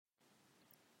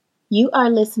You are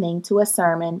listening to a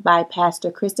sermon by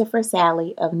Pastor Christopher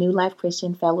Sally of New Life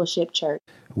Christian Fellowship Church.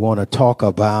 I want to talk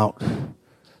about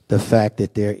the fact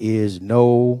that there is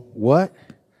no what?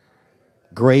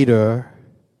 Greater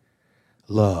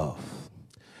love.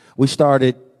 We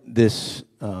started this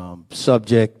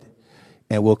subject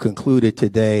and we'll conclude it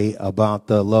today about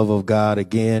the love of God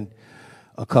again.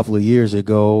 A couple of years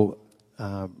ago,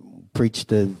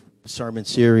 preached a sermon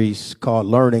series called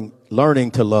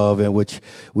Learning to Love, in which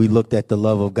we looked at the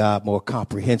love of God more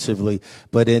comprehensively.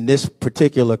 But in this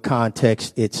particular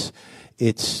context,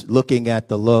 it's looking at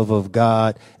the love of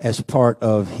God as part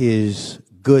of his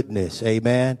goodness.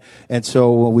 Amen. And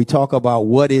so when we talk about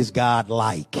what is God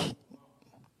like,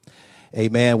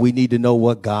 amen, we need to know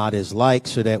what God is like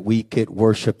so that we could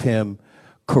worship him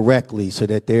correctly, so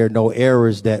that there are no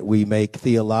errors that we make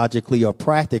theologically or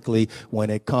practically when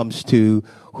it comes to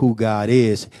who God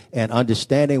is. And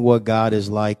understanding what God is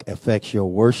like affects your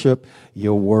worship,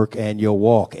 your work, and your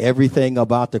walk. Everything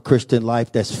about the Christian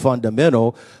life that's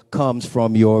fundamental comes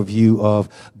from your view of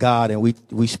God. And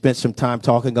we spent some time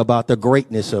talking about the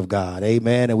greatness of God.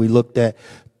 Amen. And we looked at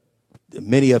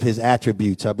many of his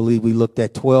attributes. I believe we looked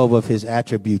at 12 of his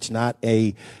attributes, not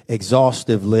a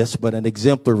exhaustive list, but an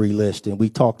exemplary list. And we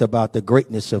talked about the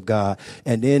greatness of God.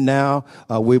 And then now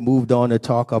we moved on to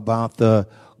talk about the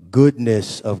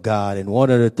goodness of God. And one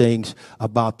of the things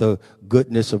about the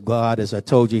goodness of God, as I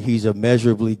told you, he's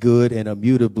immeasurably good and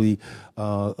immutably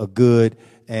good.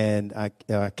 And I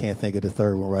can't think of the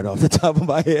third one right off the top of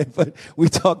my head, but we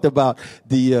talked about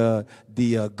the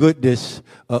goodness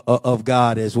of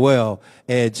God as well.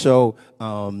 And so,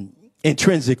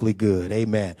 intrinsically good.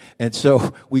 Amen. And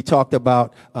so we talked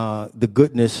about the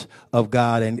goodness of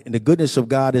God, and the goodness of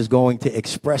God is going to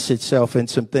express itself in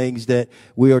some things that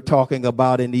we are talking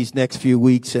about in these next few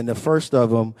weeks. And the first of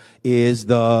them is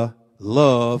the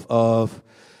love of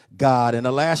God. And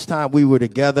the last time we were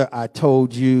together, I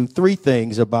told you three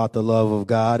things about the love of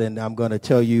God, and I'm going to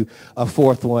tell you a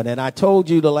fourth one. And I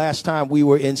told you the last time we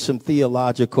were in some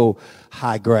theological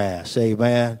high grass,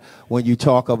 amen, when you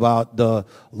talk about the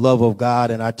love of God.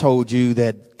 And I told you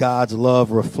that God's love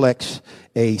reflects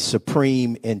a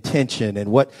supreme intention,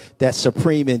 and what that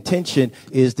supreme intention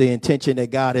is, the intention that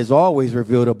God has always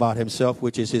revealed about himself,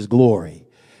 which is his glory.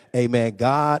 Amen.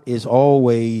 God is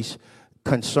always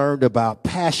concerned about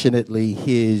passionately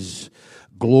his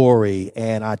glory.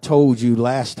 And I told you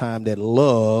last time that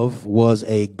love was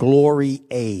a glory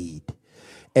aid.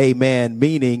 Amen.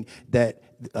 Meaning that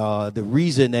the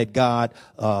reason that God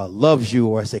loves you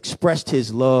or has expressed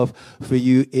his love for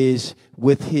you is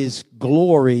with his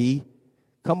glory,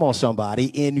 come on somebody,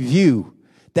 in view.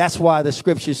 That's why the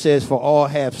scripture says, for all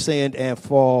have sinned and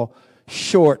fall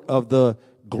short of the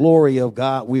glory of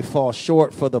God. We fall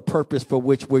short for the purpose for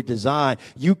which we're designed.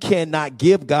 You cannot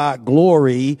give God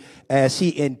glory as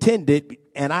he intended,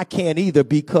 and I can't either,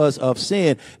 because of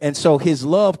sin. And so his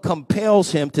love compelled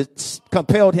him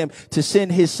to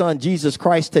send his son Jesus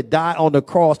Christ to die on the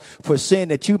cross for sin,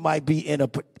 that you might be in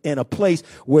a place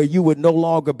where you would no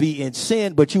longer be in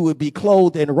sin, but you would be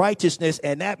clothed in righteousness.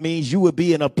 And that means you would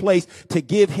be in a place to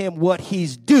give him what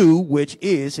he's due, which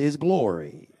is his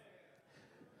glory.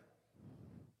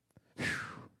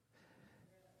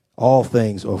 All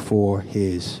things are for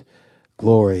his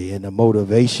glory, and the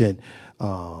motivation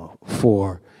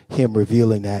for him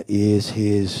revealing that is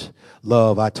his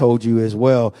love. I told you as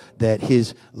well that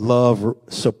his love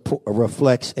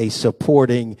reflects a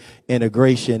supporting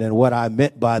integration. And what I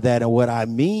meant by that, and what I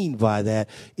mean by that,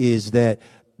 is that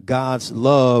God's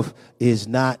love is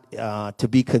not to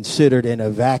be considered in a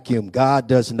vacuum. God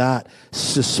does not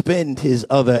suspend his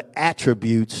other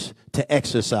attributes to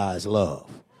exercise love.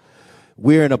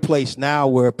 We're in a place now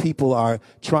where people are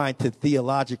trying to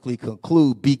theologically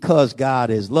conclude, because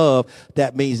God is love,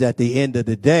 that means at the end of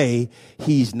the day,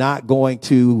 he's not going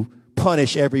to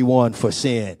punish everyone for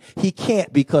sin. He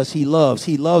can't, because he loves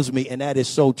me, and that is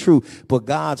so true. But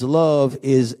God's love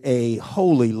is a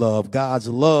holy love. God's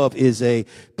love is a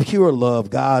pure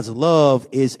love. God's love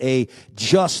is a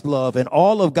just love, and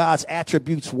all of God's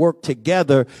attributes work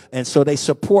together, and so they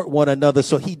support one another.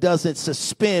 So he doesn't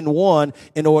suspend one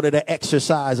in order to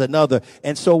exercise another.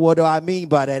 And so what do I mean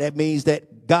by that? It means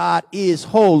that God is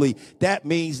holy. That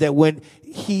means that when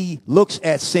he looks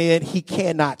at sin, he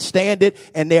cannot stand it,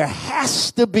 and there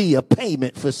has to be a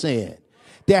payment for sin.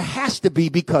 There has to be,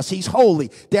 because he's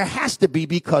holy. There has to be,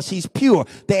 because he's pure.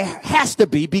 There has to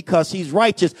be, because he's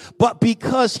righteous. But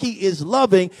because he is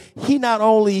loving, he not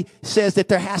only says that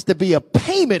there has to be a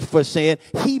payment for sin,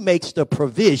 he makes the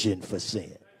provision for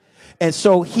sin. And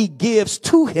so he gives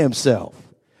to himself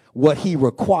what he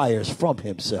requires from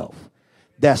himself.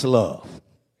 That's love.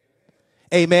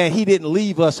 Amen. He didn't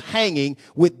leave us hanging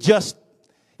with just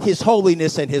his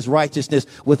holiness and his righteousness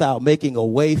without making a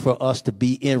way for us to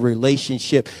be in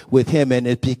relationship with him. And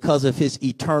it's because of his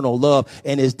eternal love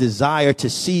and his desire to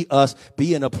see us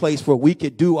be in a place where we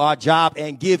could do our job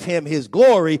and give him his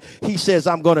glory. He says,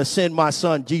 I'm going to send my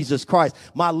son, Jesus Christ.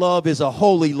 My love is a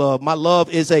holy love. My love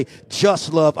is a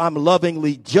just love. I'm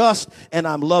lovingly just and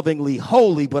I'm lovingly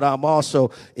holy, but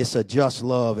it's a just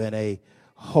love and a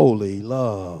holy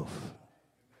love.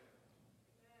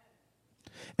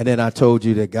 And then I told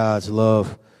you that God's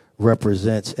love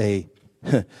represents a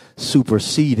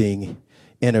superseding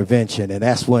intervention. And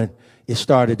that's when it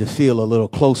started to feel a little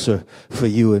closer for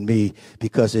you and me,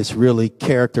 because it's really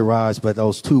characterized by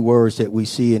those two words that we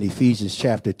see in Ephesians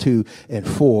chapter 2 and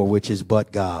 4, which is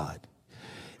but God.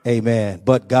 Amen.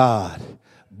 But God.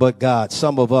 But God.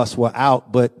 Some of us were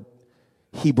out, but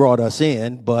he brought us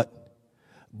in, but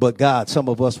God. Some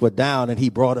of us were down and he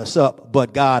brought us up,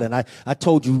 but God. And I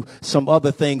told you some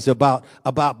other things about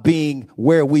being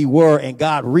where we were and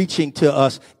God reaching to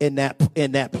us in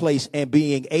that place and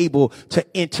being able to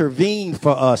intervene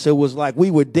for us. It was like we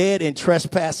were dead in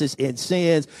trespasses and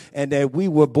sins, and that we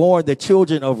were born the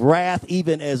children of wrath,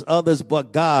 even as others,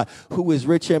 but God, who is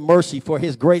rich in mercy, for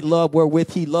his great love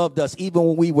wherewith he loved us, even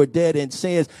when we were dead in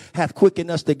sins, hath quickened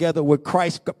us together with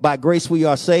Christ. By grace we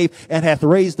are saved, and hath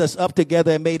raised us up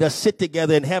together and made us sit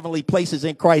together in heavenly places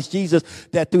in Christ Jesus,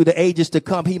 that through the ages to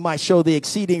come he might show the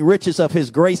exceeding riches of his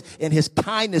grace and his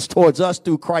kindness towards us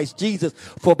through Christ Jesus.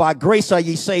 For by grace are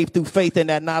ye saved through faith, and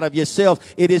that not of yourselves.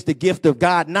 It is the gift of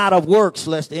God, not of works,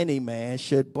 lest any man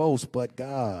should boast, but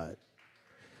God.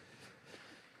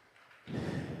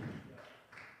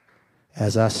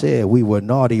 As I said, we were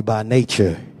naughty by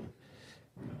nature,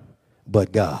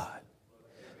 but God.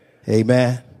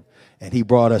 Amen. And he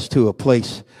brought us to a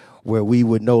place where we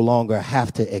would no longer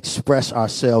have to express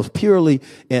ourselves purely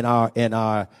in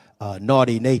our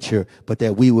naughty nature, but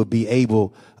that we would be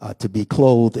able to be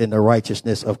clothed in the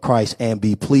righteousness of Christ and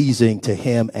be pleasing to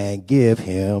him and give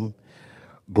him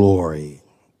glory.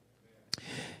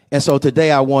 And so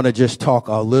today I want to just talk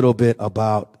a little bit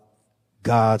about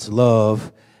God's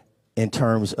love in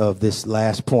terms of this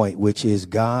last point, which is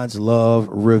God's love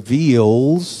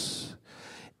reveals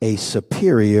a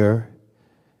superior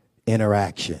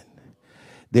interaction.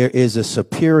 There is a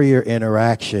superior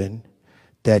interaction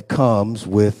that comes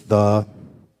with the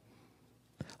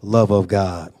love of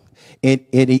God. In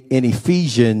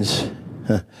Ephesians,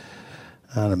 I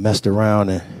done messed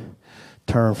around and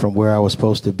turned from where I was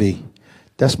supposed to be.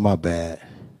 That's my bad.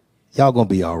 Y'all gonna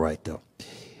be all right though.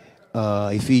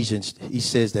 Ephesians, he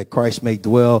says that Christ may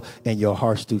dwell in your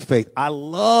hearts through faith. I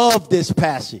love this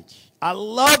passage. I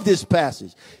love this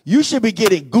passage. You should be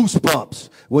getting goosebumps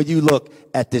when you look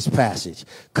at this passage,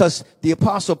 because the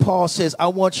Apostle Paul says, I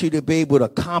want you to be able to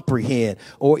comprehend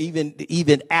or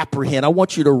even apprehend. I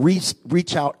want you to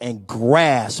reach out and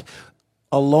grasp,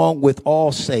 along with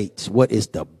all saints, what is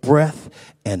the breadth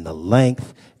and the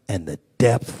length and the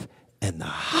depth and the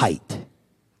height.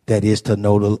 That is to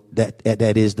know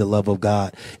that is the love of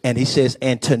God. And he says,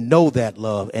 and to know that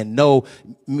love, and know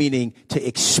meaning to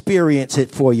experience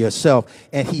it for yourself.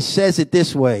 And he says it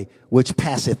this way, which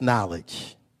passeth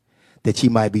knowledge, that ye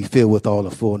might be filled with all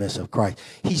the fullness of Christ.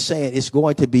 He's saying it's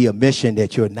going to be a mission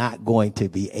that you're not going to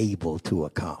be able to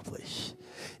accomplish.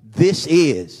 This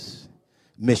is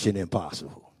mission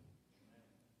impossible.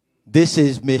 This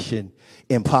is mission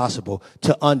impossible,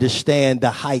 to understand the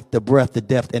height, the breadth, the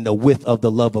depth, and the width of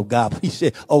the love of God. He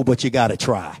said, but you got to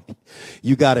try.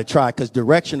 You got to try, because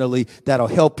directionally that'll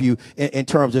help you in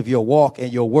terms of your walk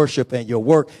and your worship and your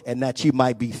work, and that you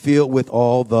might be filled with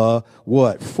all the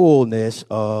fullness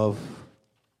of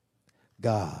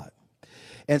God.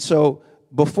 And so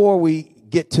before we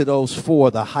get to those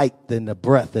four, the height and the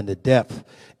breadth and the depth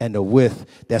and the width,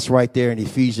 that's right there in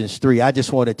Ephesians 3. I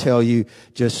just want to tell you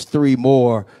just three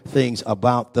more things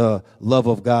about the love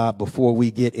of God before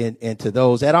we get into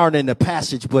those that aren't in the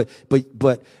passage, but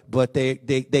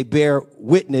they bear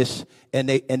witness and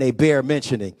they bear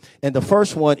mentioning. And the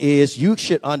first one is, you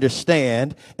should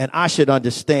understand, and I should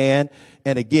understand.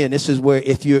 And again, this is where,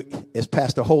 if you, as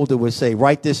Pastor Holder would say,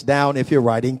 write this down if you're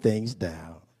writing things down.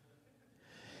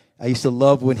 I used to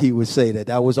love when he would say that.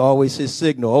 That was always his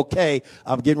signal. Okay,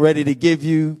 I'm getting ready to give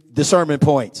you the sermon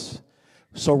points.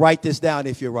 So write this down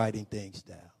if you're writing things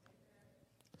down.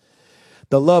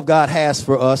 The love God has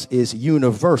for us is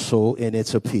universal in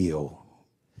its appeal.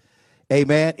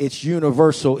 Amen. It's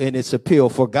universal in its appeal.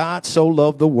 For God so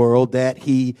loved the world that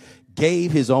he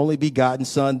gave his only begotten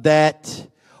son, that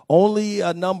only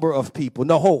a number of people,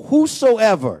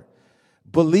 whosoever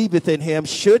believeth in him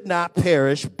should not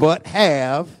perish, but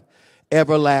have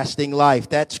everlasting life.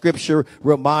 That scripture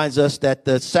reminds us that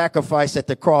the sacrifice at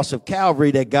the cross of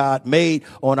Calvary that God made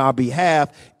on our behalf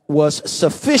was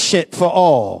sufficient for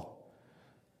all.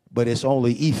 But it's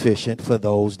only efficient for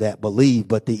those that believe.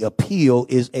 But the appeal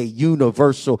is a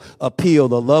universal appeal.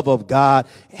 The love of God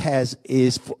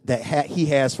he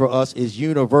has for us is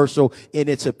universal in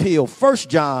its appeal. 1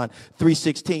 John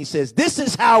 3:16 says, this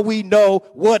is how we know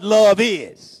what love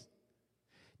is.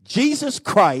 Jesus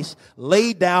Christ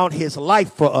laid down his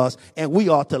life for us, and we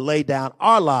ought to lay down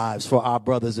our lives for our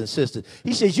brothers and sisters.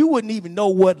 He says you wouldn't even know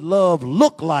what love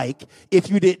looked like if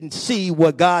you didn't see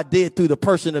what God did through the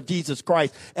person of Jesus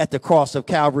Christ at the cross of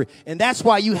Calvary. And that's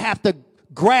why you have to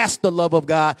grasp the love of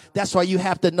God. That's why you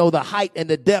have to know the height and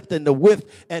the depth and the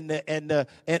width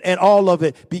and all of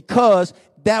it, because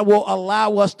that will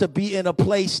allow us to be in a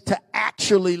place to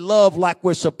actually love like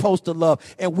we're supposed to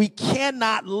love. And we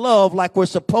cannot love like we're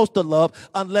supposed to love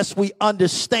unless we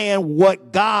understand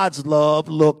what God's love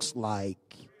looks like.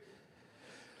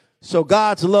 So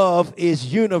God's love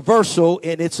is universal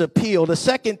in its appeal. The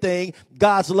second thing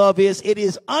God's love is, it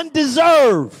is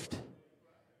undeserved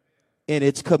in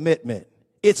its commitment.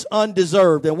 It's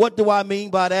undeserved. And what do I mean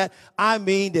by that? I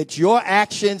mean that your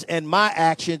actions and my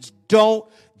actions don't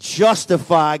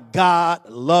justify God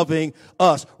loving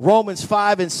us. Romans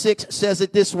 5:6 says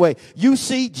it this way. You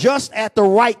see, just at the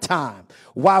right time,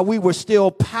 while we were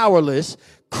still powerless,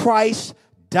 Christ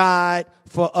died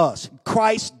for us.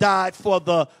 Christ died for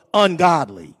the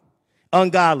ungodly.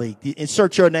 Ungodly.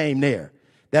 Insert your name there.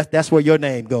 That's where your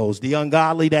name goes. The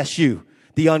ungodly, that's you.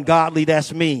 The ungodly,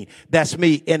 that's me. That's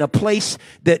me. In a place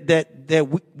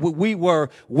that we were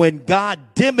when God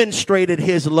demonstrated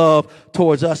his love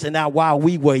towards us. And now while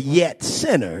we were yet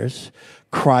sinners,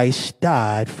 Christ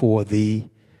died for the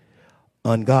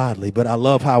ungodly. But I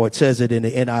love how it says it in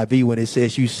the NIV when it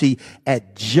says, you see,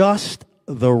 at just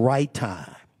the right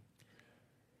time.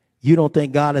 You don't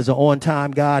think God is an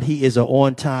on-time God? He is an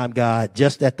on-time God,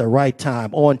 just at the right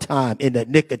time, on time, in the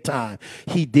nick of time.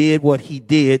 He did what he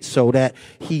did so that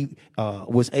he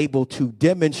was able to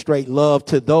demonstrate love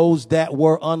to those that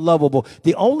were unlovable.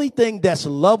 The only thing that's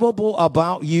lovable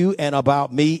about you and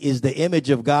about me is the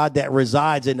image of God that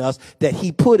resides in us, that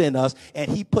he put in us, and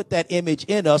he put that image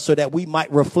in us so that we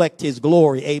might reflect his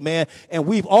glory. Amen. And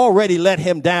we've already let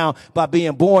him down by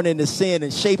being born into sin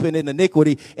and shaping in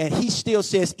iniquity. And he still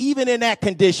says, even in that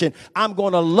condition, I'm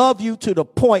going to love you to the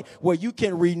point where you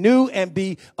can renew and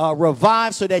be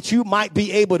revived so that you might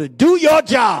be able to do your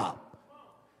job,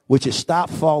 which is stop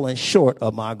falling short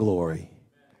of my glory.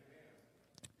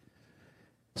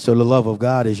 So the love of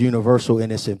God is universal in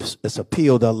its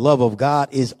appeal. The love of God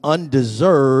is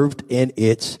undeserved in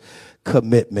its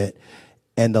commitment.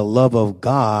 And the love of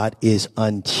God is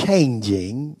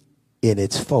unchanging in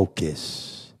its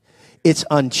focus. It's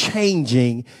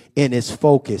unchanging in its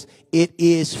focus. It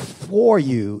is for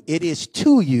you. It is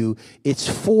to you. It's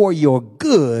for your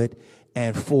good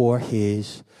and for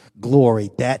his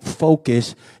glory. That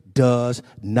focus does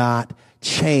not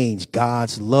change.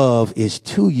 God's love is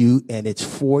to you, and it's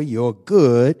for your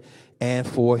good and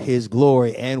for his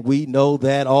glory. And we know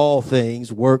that all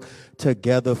things work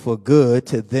together for good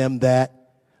to them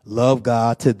that love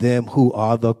God, to them who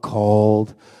are the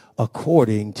called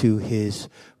according to his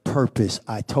purpose.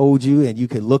 I told you, and you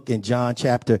can look in John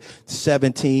chapter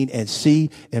 17 and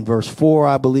see in verse 4,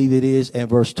 I believe it is, and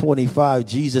verse 25,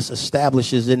 Jesus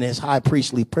establishes in his high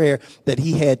priestly prayer that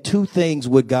he had two things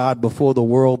with God before the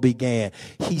world began.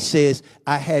 He says,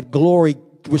 I had glory,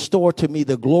 restore to me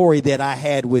the glory that I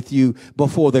had with you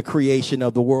before the creation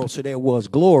of the world. So there was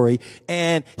glory.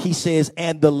 And he says,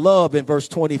 and the love in verse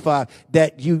 25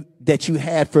 that you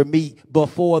had for me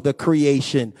before the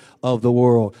creation of the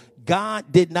world.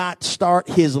 God did not start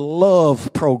his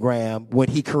love program when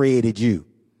he created you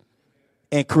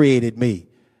and created me.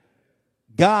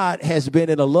 God has been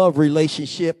in a love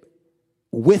relationship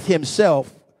with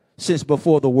himself since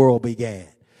before the world began.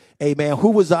 Amen. Who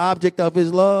was the object of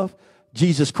his love?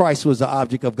 Jesus Christ was the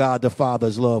object of God the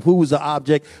Father's love. Who was the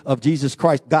object of Jesus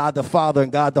Christ? God the Father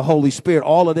and God the Holy Spirit.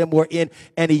 All of them were in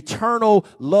an eternal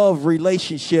love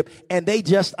relationship, and they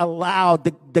just allowed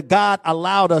the God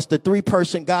allowed us, the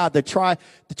three-person God, the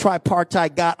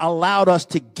tripartite God allowed us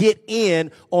to get in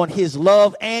on his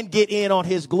love and get in on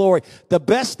his glory. The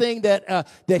best thing that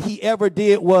he ever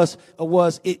did was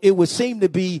it would seem to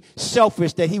be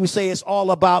selfish that he would say it's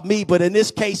all about me, but in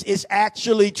this case, it's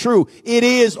actually true. It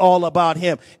is all about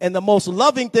him. And the most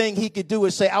loving thing he could do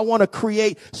is say, I want to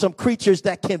create some creatures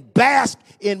that can bask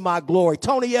in my glory.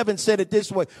 Tony Evans said it this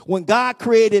way: when God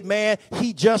created man,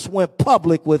 he just went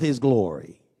public with his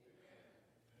glory.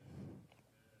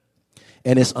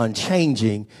 and it's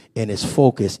unchanging in its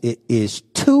focus. It is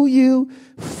to you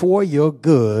for your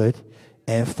good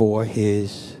and for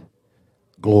his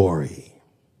glory.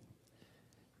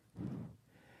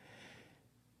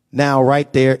 Now,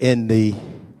 right there in the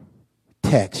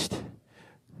text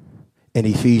in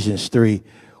Ephesians 3,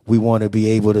 we want to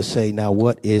be able to say, now,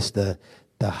 what is the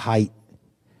height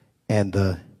and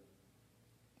the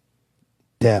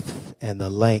depth and the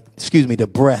length, the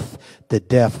breadth, the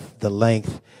depth, the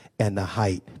length, and the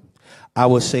height. I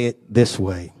will say it this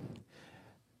way.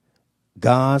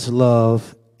 God's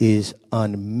love is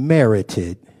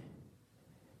unmerited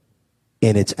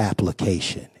in its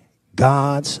application.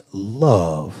 God's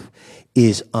love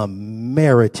is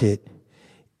unmerited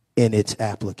in its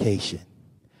application.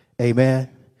 Amen.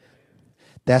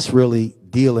 That's really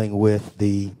dealing with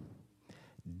the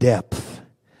depth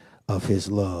of his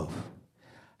love.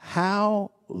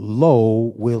 How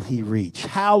low will he reach?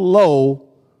 How low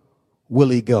will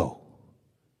he go?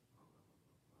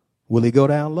 Will he go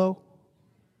down low?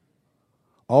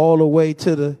 All the way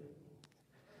to the...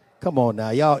 Come on now.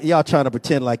 Y'all trying to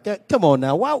pretend like that. Come on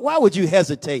now. Why would you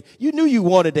hesitate? You knew you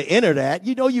wanted to enter that.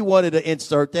 You know you wanted to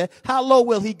insert that. How low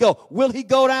will he go? Will he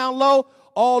go down low?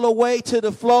 All the way to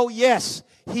the flow? Yes.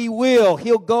 He will.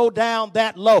 He'll go down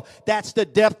that low. That's the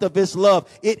depth of his love.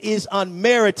 It is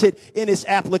unmerited in its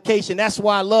application. That's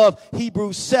why I love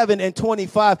Hebrews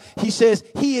 7:25. He says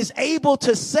he is able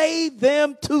to save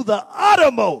them to the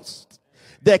uttermost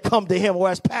that come to him. Or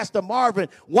as Pastor Marvin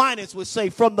Winans would say,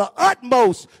 from the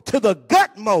utmost to the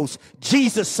gutmost,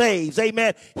 Jesus saves.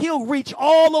 Amen. He'll reach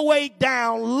all the way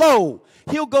down low.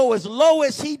 He'll go as low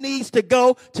as he needs to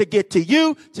go to get to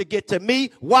you, to get to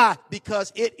me. Why?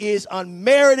 Because it is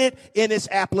unmerited in its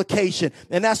application.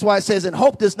 And that's why it says, and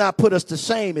hope does not put us to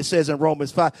shame, it says in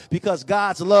Romans 5, because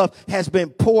God's love has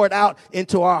been poured out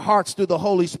into our hearts through the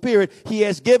Holy Spirit he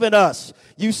has given us.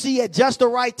 You see, at just the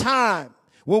right time,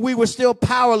 when we were still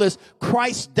powerless,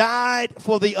 Christ died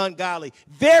for the ungodly.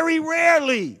 Very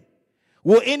rarely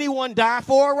will anyone die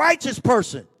for a righteous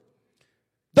person.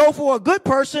 Though for a good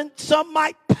person, some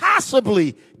might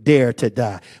possibly dare to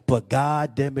die. But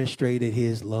God demonstrated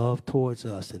his love towards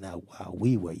us, and that while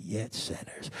we were yet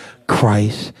sinners,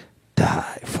 Christ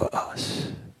died for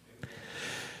us.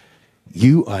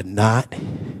 You are not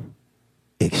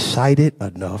excited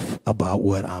enough about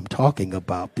what I'm talking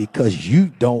about because you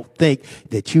don't think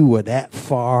that you were that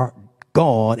far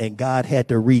gone and God had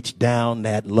to reach down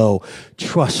that low.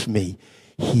 Trust me,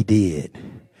 he did.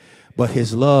 But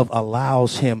his love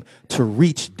allows him to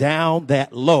reach down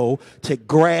that low to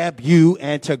grab you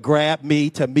and to grab me,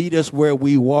 to meet us where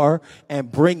we were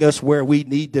and bring us where we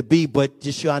need to be. But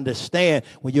just you understand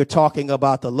when you're talking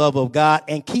about the love of God,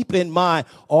 and keep in mind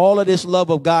all of this love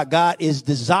of God, God is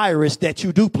desirous that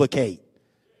you duplicate.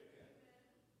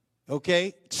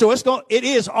 Okay, so it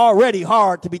is already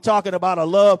hard to be talking about a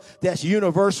love that's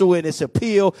universal in its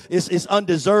appeal, it's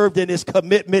undeserved in its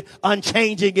commitment,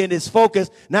 unchanging in its focus.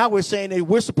 Now we're saying that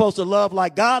we're supposed to love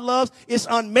like God loves. It's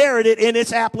unmerited in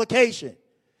its application.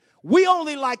 We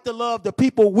only like to love the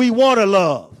people we want to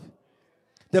love.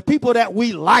 The people that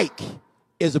we like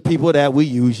is the people that we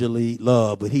usually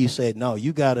love. But he said, no,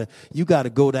 you gotta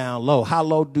go down low. How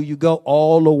low do you go?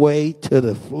 All the way to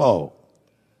the flow.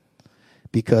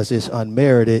 Because it's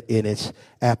unmerited in its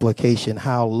application.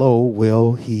 How low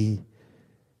will he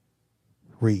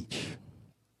reach?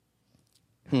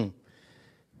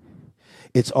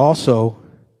 It's also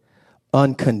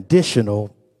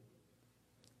unconditional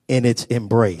in its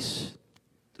embrace.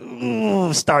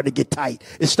 It's starting to get tight.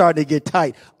 It's starting to get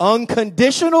tight.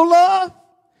 Unconditional love?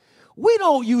 We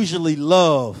don't usually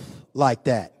love like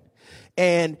that.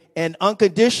 And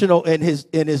unconditional in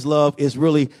his love is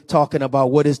really talking about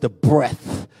what is the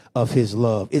breadth of his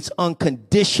love. It's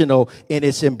unconditional in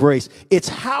its embrace. It's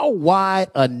how wide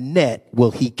a net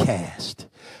will he cast?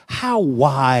 How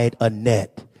wide a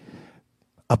net?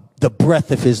 The breadth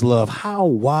of his love. How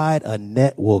wide a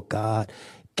net will God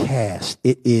cast?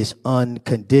 It is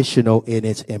unconditional in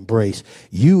its embrace.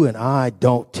 You and I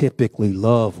don't typically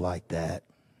love like that.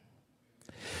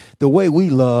 The way we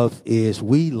love is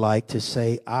we like to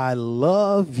say, I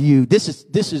love you. There's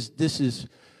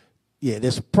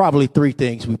probably three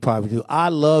things we probably do. I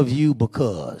love you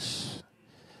because.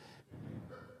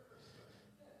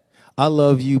 I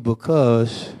love you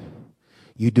because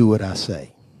you do what I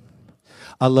say.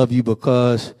 I love you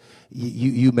because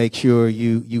you make sure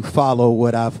you follow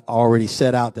what I've already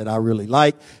set out that I really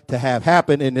like to have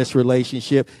happen in this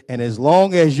relationship. And as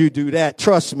long as you do that,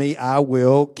 trust me, I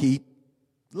will keep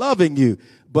loving you.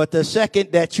 But the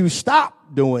second that you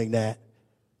stop doing that,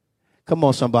 Come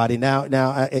on, somebody. Now,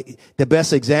 the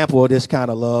best example of this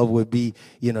kind of love would be,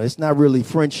 it's not really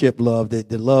friendship love.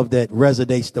 The love that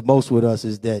resonates the most with us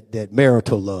is that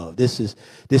marital love. This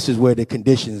is where the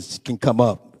conditions can come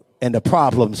up and the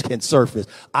problems can surface.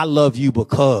 I love you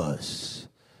because.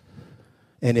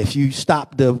 And if you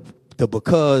stop the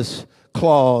because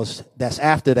clause that's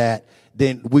after that,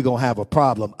 then we're going to have a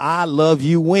problem. I love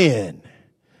you when.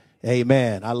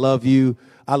 Amen. I love you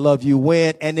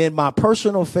when. And then my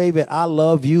personal favorite, I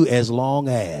love you as long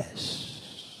as.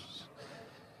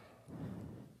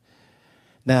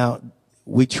 Now,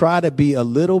 we try to be a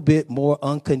little bit more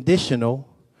unconditional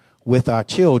with our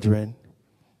children.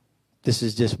 This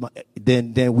is just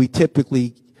than we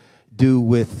typically do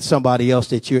with somebody else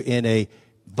that you're in a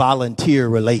volunteer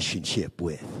relationship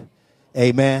with.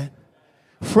 Amen.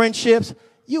 Friendships.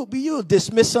 You'll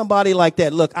dismiss somebody like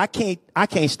that. Look, I can't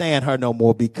stand her no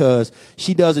more because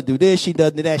she doesn't do this, she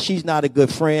doesn't do that. She's not a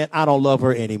good friend. I don't love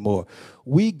her anymore.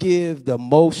 We give the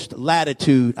most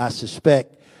latitude, I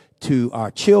suspect, to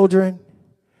our children,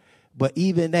 but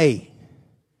even they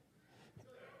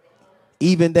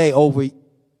over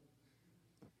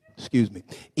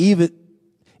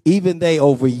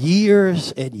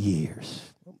years and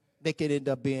years, they could end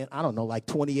up being, I don't know, like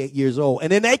 28 years old, and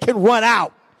then they can run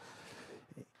out.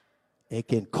 It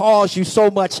can cause you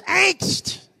so much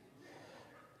angst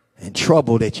and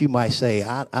trouble that you might say,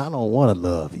 I don't want to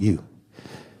love you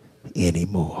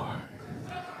anymore.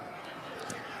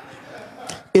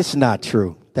 It's not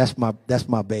true. That's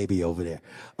my baby over there.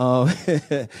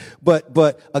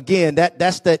 But again,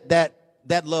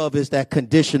 that love is that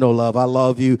conditional love. I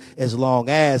love you as long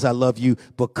as. I love you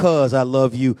because. I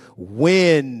love you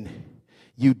when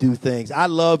you do things. I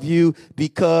love you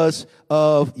because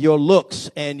of your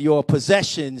looks and your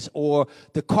possessions or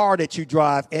the car that you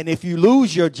drive. And if you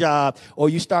lose your job or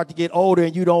you start to get older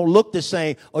and you don't look the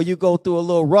same, or you go through a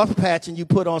little rough patch and you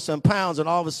put on some pounds and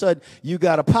all of a sudden you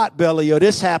got a pot belly or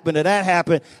this happened or that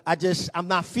happened, I'm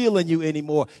not feeling you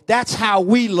anymore. That's how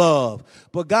we love.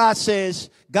 But God says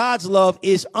God's love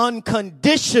is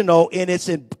unconditional in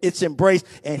its embrace,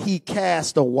 and he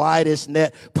casts the widest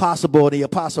net possible. The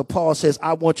Apostle Paul says,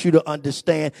 I want you to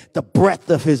understand the breadth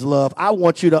of his love. I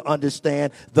want you to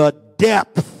understand the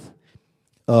depth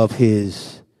of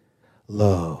his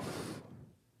love.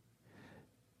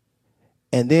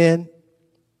 And then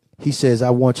he says, I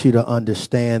want you to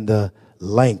understand the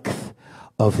length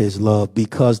of his love,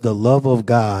 because the love of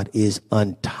God is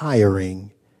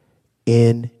untiring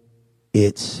in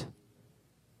its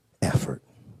effort.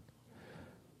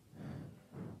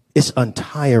 It's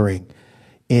untiring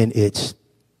in its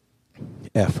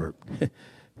effort.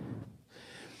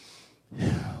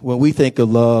 When we think of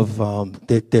love,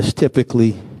 there's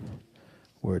typically,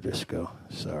 where'd this go?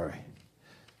 Sorry.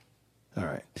 All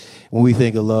right. When we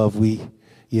think of love,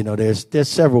 there's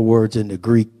several words in the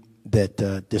Greek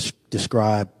that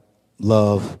describe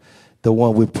love. The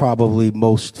one we're probably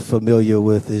most familiar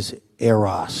with is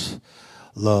eros,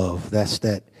 love. That's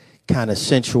that kind of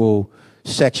sensual,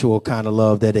 sexual kind of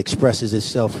love that expresses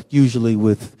itself usually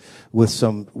with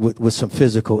some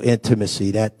physical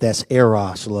intimacy. That's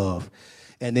eros love.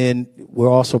 And then we're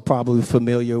also probably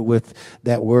familiar with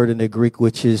that word in the Greek,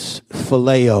 which is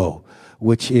phileo,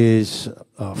 which is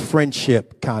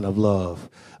friendship kind of love.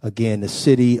 Again, the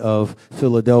city of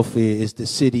Philadelphia is the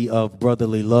city of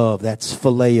brotherly love. That's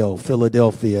phileo,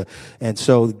 Philadelphia. And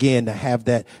so, again, to have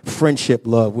that friendship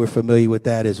love, we're familiar with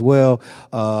that as well.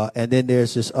 And then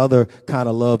there's this other kind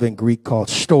of love in Greek called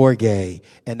storge,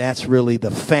 and that's really the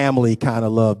family kind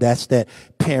of love. That's that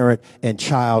parent and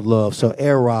child love. So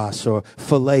eros or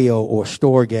phileo or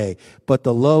storge. But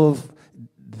the love,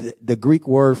 the Greek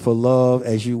word for love,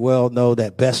 as you well know,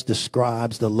 that best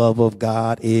describes the love of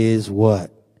God is what?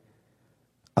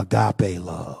 Agape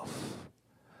love.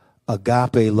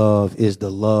 Agape love is the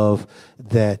love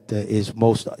that is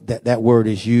most, that word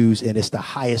is used, and it's the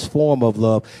highest form of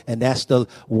love. And that's the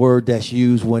word that's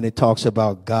used when it talks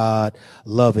about God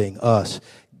loving us.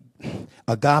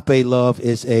 Agape love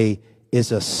is a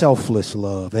selfless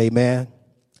love. Amen.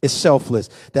 It's selfless.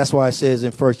 That's why it says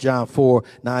in 1 John 4,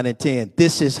 9 and 10,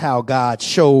 this is how God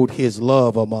showed his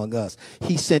love among us.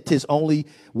 He sent his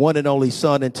one and only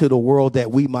son into the world that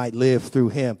we might live through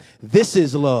him. This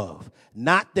is love.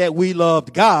 Not that we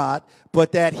loved God,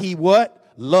 but that he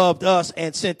what? Loved us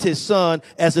and sent his son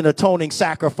as an atoning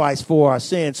sacrifice for our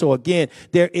sins. So again,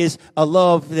 there is a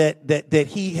love that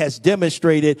he has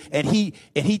demonstrated, and he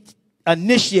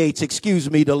initiates,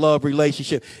 the love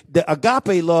relationship. The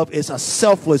agape love is a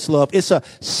selfless love. It's a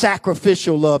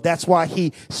sacrificial love. That's why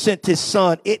he sent his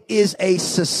son. It is a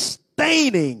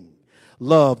sustaining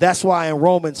love. That's why in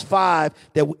Romans 5,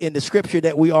 that in the scripture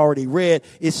that we already read,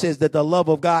 it says that the love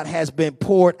of God has been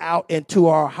poured out into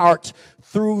our hearts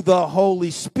through the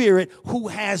Holy Spirit who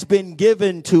has been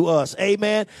given to us.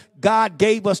 Amen. God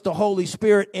gave us the Holy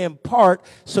Spirit in part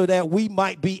so that we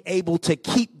might be able to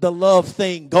keep the love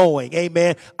thing going.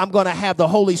 Amen. I'm going to have the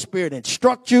Holy Spirit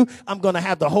instruct you. I'm going to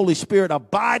have the Holy Spirit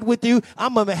abide with you.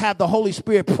 I'm going to have the Holy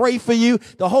Spirit pray for you.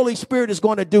 The Holy Spirit is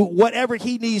going to do whatever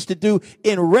he needs to do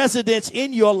in residence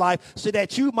in your life so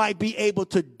that you might be able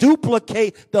to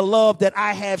duplicate the love that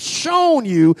I have shown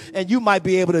you, and you might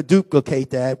be able to duplicate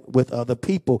that with other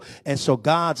people. And so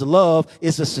God's love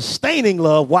is a sustaining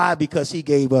love. Why? Because he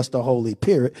gave us the Holy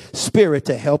Spirit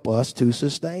to help us to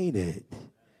sustain it.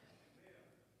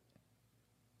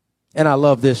 And I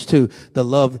love this too. The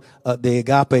love, the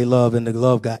agape love and the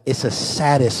love God, it's a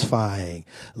satisfying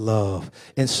love.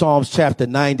 In Psalms chapter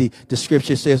 90, the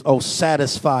scripture says, "Oh,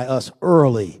 satisfy us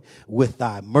early with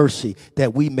thy mercy,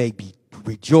 that we may be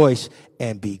rejoice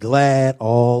and be glad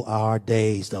all our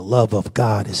days." The love of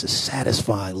God is a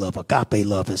satisfying love. Agape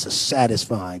love is a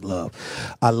satisfying love.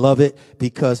 I love it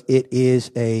because it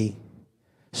is a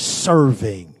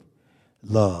serving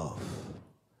love.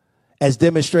 As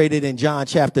demonstrated in John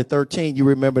chapter 13, you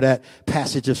remember that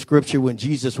passage of scripture when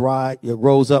Jesus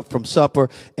rose up from supper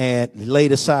and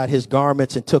laid aside his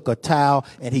garments and took a towel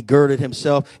and he girded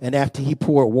himself. And after he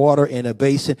poured water in a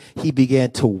basin, he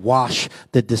began to wash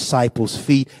the disciples'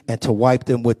 feet and to wipe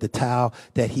them with the towel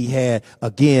that he had.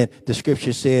 Again, the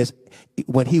scripture says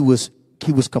when he was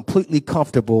completely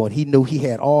comfortable and he knew he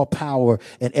had all power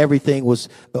and everything was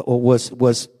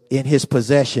in his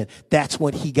possession, that's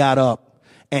when he got up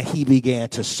and he began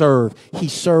to serve. He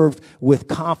served with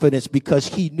confidence because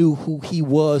he knew who he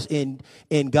was in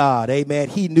God. Amen.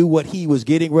 He knew what he was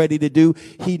getting ready to do.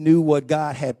 He knew what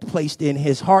God had placed in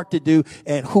his heart to do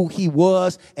and who he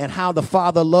was and how the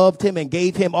Father loved him and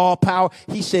gave him all power.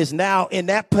 He says now in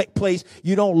that place,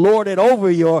 you don't lord it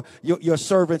over your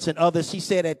servants and others. He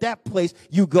said at that place,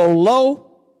 you go low.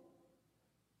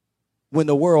 When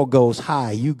the world goes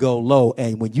high, you go low.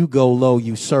 And when you go low,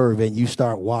 you serve and you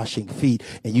start washing feet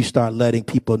and you start letting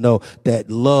people know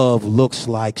that love looks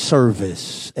like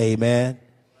service. Amen.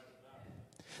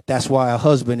 That's why a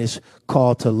husband is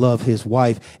called to love his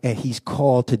wife, and he's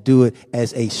called to do it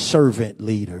as a servant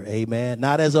leader. Amen.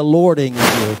 Not as a lording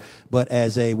leader, but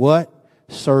as a what?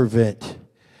 Servant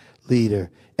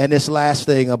leader. And this last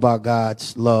thing about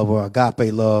God's love, or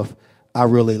agape love, I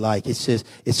really like. It says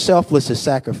it's selfless, it's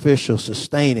sacrificial,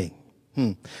 sustaining,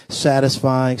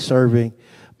 satisfying, serving,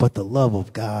 but the love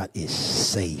of God is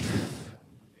safe.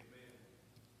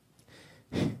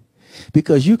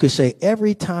 Because you could say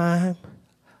every time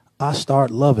I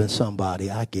start loving somebody,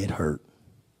 I get hurt.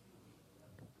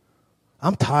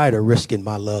 I'm tired of risking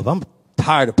my love. I'm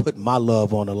tired of putting my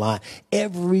love on the line.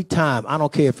 Every time, I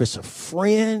don't care if it's a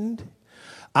friend,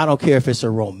 I don't care if it's a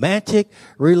romantic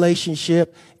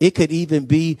relationship. It could even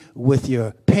be with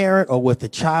your parent or with a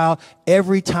child.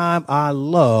 Every time I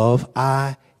love,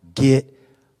 I get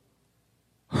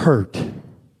hurt.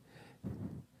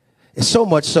 It's so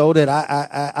much so that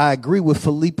I agree with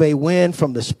Felipe Wynn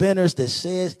from the Spinners that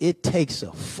says it takes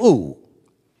a fool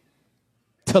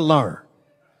to learn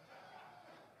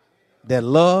that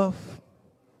love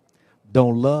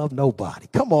don't love nobody.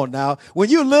 Come on now. When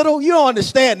you're little, you don't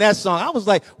understand that song. I was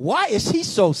like, why is he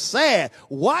so sad?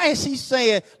 Why is he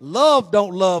saying love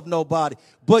don't love nobody?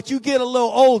 But you get a little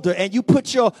older and you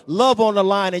put your love on the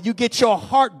line and you get your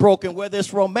heart broken, whether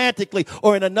it's romantically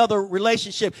or in another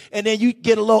relationship. And then you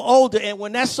get a little older. And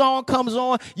when that song comes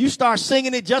on, you start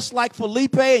singing it just like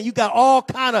Felipe, and you got all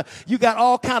kind of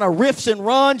riffs and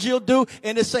runs you'll do.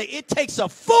 And they say it takes a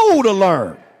fool to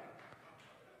learn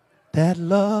that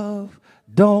love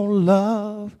don't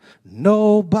love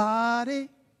nobody.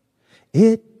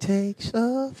 It takes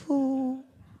a fool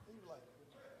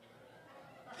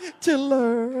to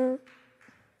learn.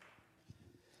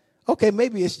 Okay,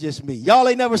 maybe it's just me. Y'all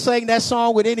ain't never sang that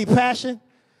song with any passion?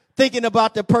 Thinking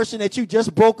about the person that you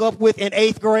just broke up with in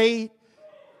 8th grade?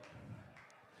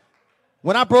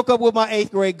 When I broke up with my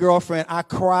 8th grade girlfriend, I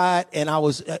cried and I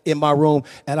was in my room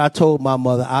and I told my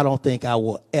mother, I don't think I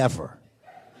will ever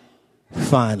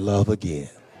find love again.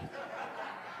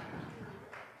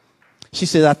 She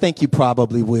said, I think you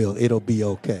probably will. It'll be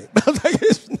okay. I was like,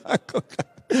 it's not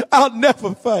okay. I'll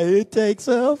never find it. It takes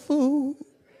a fool.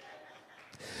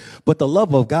 But the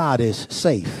love of God is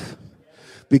safe,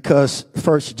 because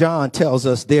 1 John tells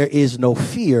us there is no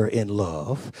fear in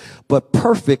love, but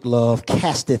perfect love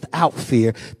casteth out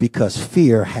fear, because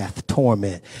fear hath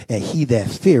torment. And he that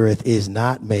feareth is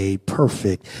not made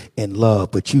perfect in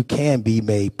love. But you can be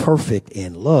made perfect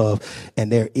in love. And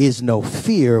there is no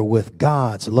fear with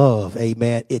God's love.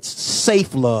 Amen. It's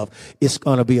safe love. It's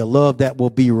going to be a love that will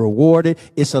be rewarded.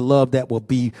 It's a love that will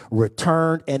be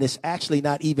returned. And it's actually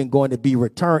not even going to be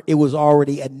returned. It was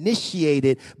already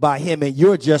initiated by him. And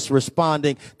you're just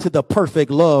responding to the perfect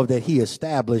love that he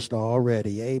established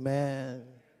already. Amen.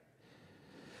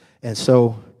 And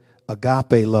so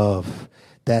agape love,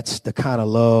 that's the kind of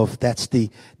love, that's the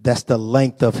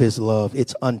length of his love.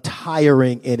 It's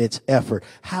untiring in its effort.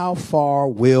 How far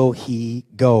will he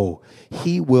go?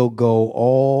 He will go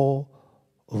all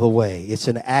the way. It's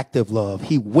an active love.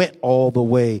 He went all the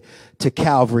way to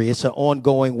Calvary. It's an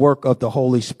ongoing work of the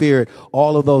Holy Spirit.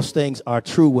 All of those things are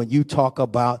true when you talk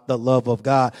about the love of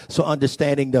God. So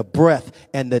understanding the breadth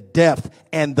and the depth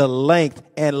and the length,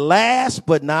 and last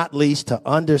but not least, to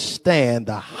understand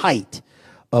the height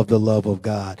of the love of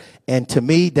God. And to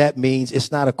me, that means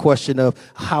it's not a question of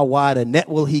how wide a net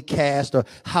will he cast, or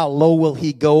how low will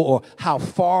he go, or how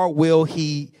far will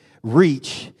he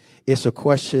reach. It's a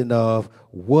question of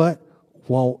what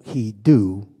won't he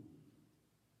do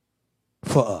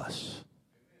for us?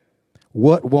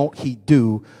 What won't he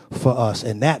do for us?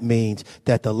 And that means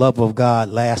that the love of God,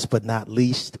 last but not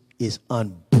least, is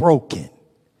unbroken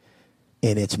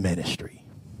in its ministry.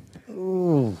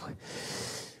 Ooh.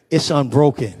 It's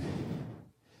unbroken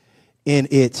in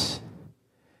its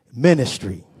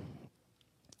ministry.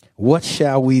 What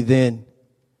shall we then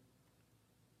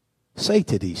say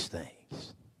to these things?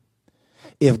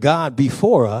 If God be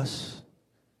for us,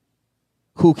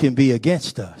 who can be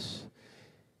against us?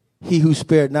 He who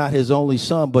spared not his only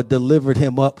son, but delivered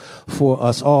him up for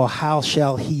us all, how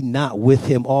shall he not with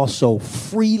him also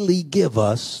freely give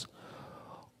us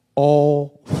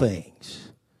all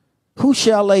things? Who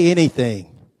shall lay anything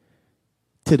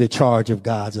to the charge of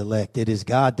God's elect? It is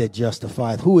God that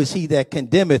justifieth. Who is he that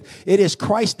condemneth? It is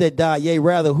Christ that died, yea,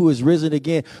 rather, who is risen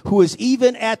again, who is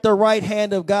even at the right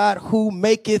hand of God, who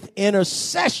maketh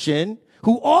intercession,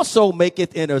 who also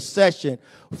maketh intercession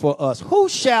for us. Who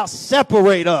shall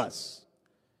separate us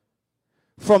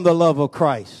from the love of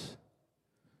Christ?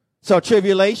 So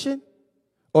tribulation,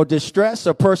 or distress,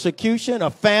 or persecution, or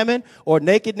famine, or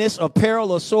nakedness, or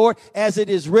peril, or sword, as it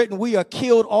is written, we are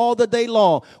killed all the day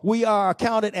long. We are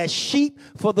accounted as sheep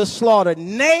for the slaughter.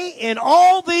 Nay, in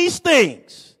all these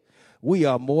things, we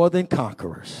are more than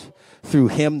conquerors through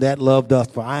him that loved us.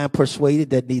 For I am persuaded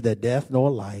that neither death nor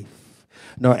life,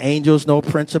 nor angels, nor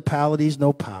principalities,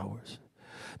 nor powers,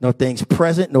 nor things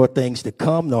present, nor things to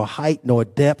come, nor height, nor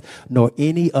depth, nor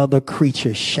any other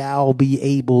creature shall be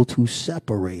able to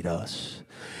separate us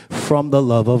from the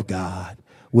love of God,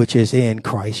 which is in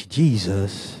Christ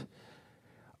Jesus,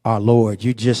 our Lord.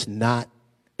 You're just not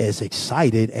as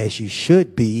excited as you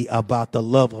should be about the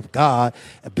love of God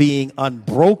being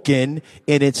unbroken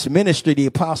in its ministry. The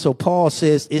Apostle Paul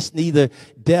says it's neither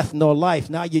death nor life.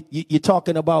 Now you're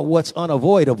talking about what's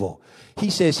unavoidable. He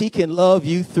says he can love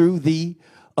you through the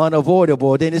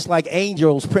unavoidable. Then it's like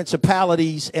angels,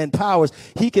 principalities, and powers.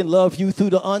 He can love you through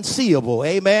the unseeable.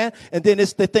 Amen. And then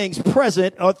it's the things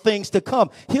present or things to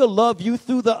come. He'll love you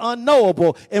through the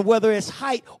unknowable. And whether it's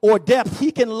height or depth,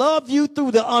 he can love you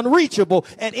through the unreachable.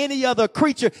 And any other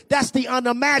creature, that's the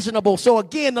unimaginable. So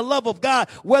again, the love of God,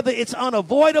 whether it's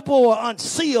unavoidable or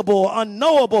unseeable or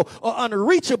unknowable or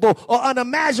unreachable or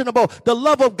unimaginable, the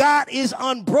love of God is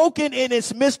unbroken in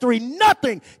its mystery.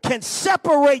 Nothing can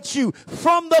separate you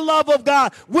from the love of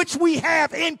God, which we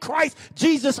have in Christ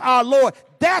Jesus our Lord.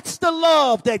 That's the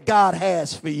love that God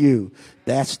has for you.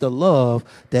 That's the love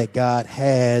that God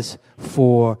has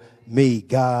for me.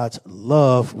 God's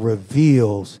love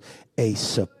reveals a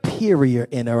superior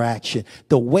interaction.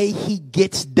 The way he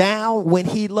gets down when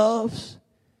he loves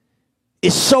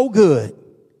is so good.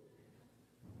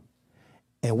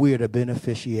 And we are the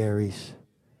beneficiaries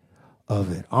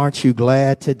of it. Aren't you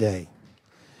glad today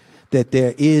that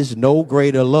there is no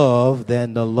greater love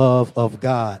than the love of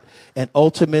God? And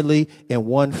ultimately, in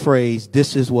one phrase,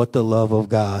 this is what the love of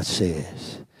God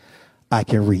says: I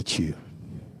can reach you.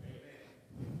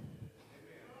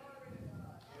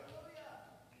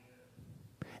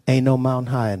 Ain't no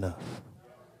mountain high enough.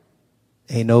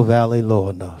 Ain't no valley low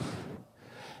enough.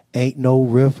 Ain't no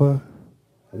river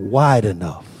wide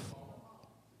enough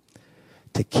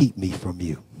to keep me from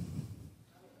you.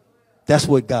 That's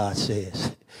what God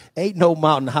says. Ain't no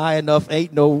mountain high enough,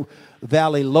 ain't no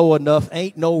valley low enough,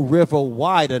 ain't no river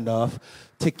wide enough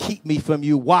to keep me from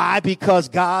you. Why? Because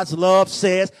God's love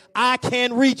says I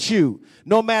can reach you.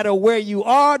 No matter where you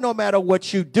are, no matter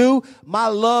what you do, my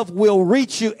love will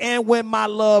reach you. And when my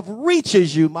love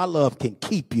reaches you, my love can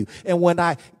keep you. And when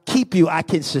I keep you, I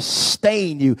can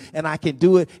sustain you, and I can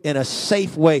do it in a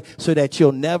safe way so that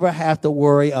you'll never have to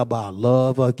worry about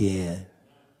love again.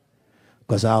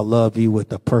 Because I'll love you with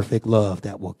the perfect love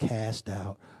that will cast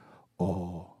out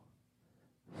all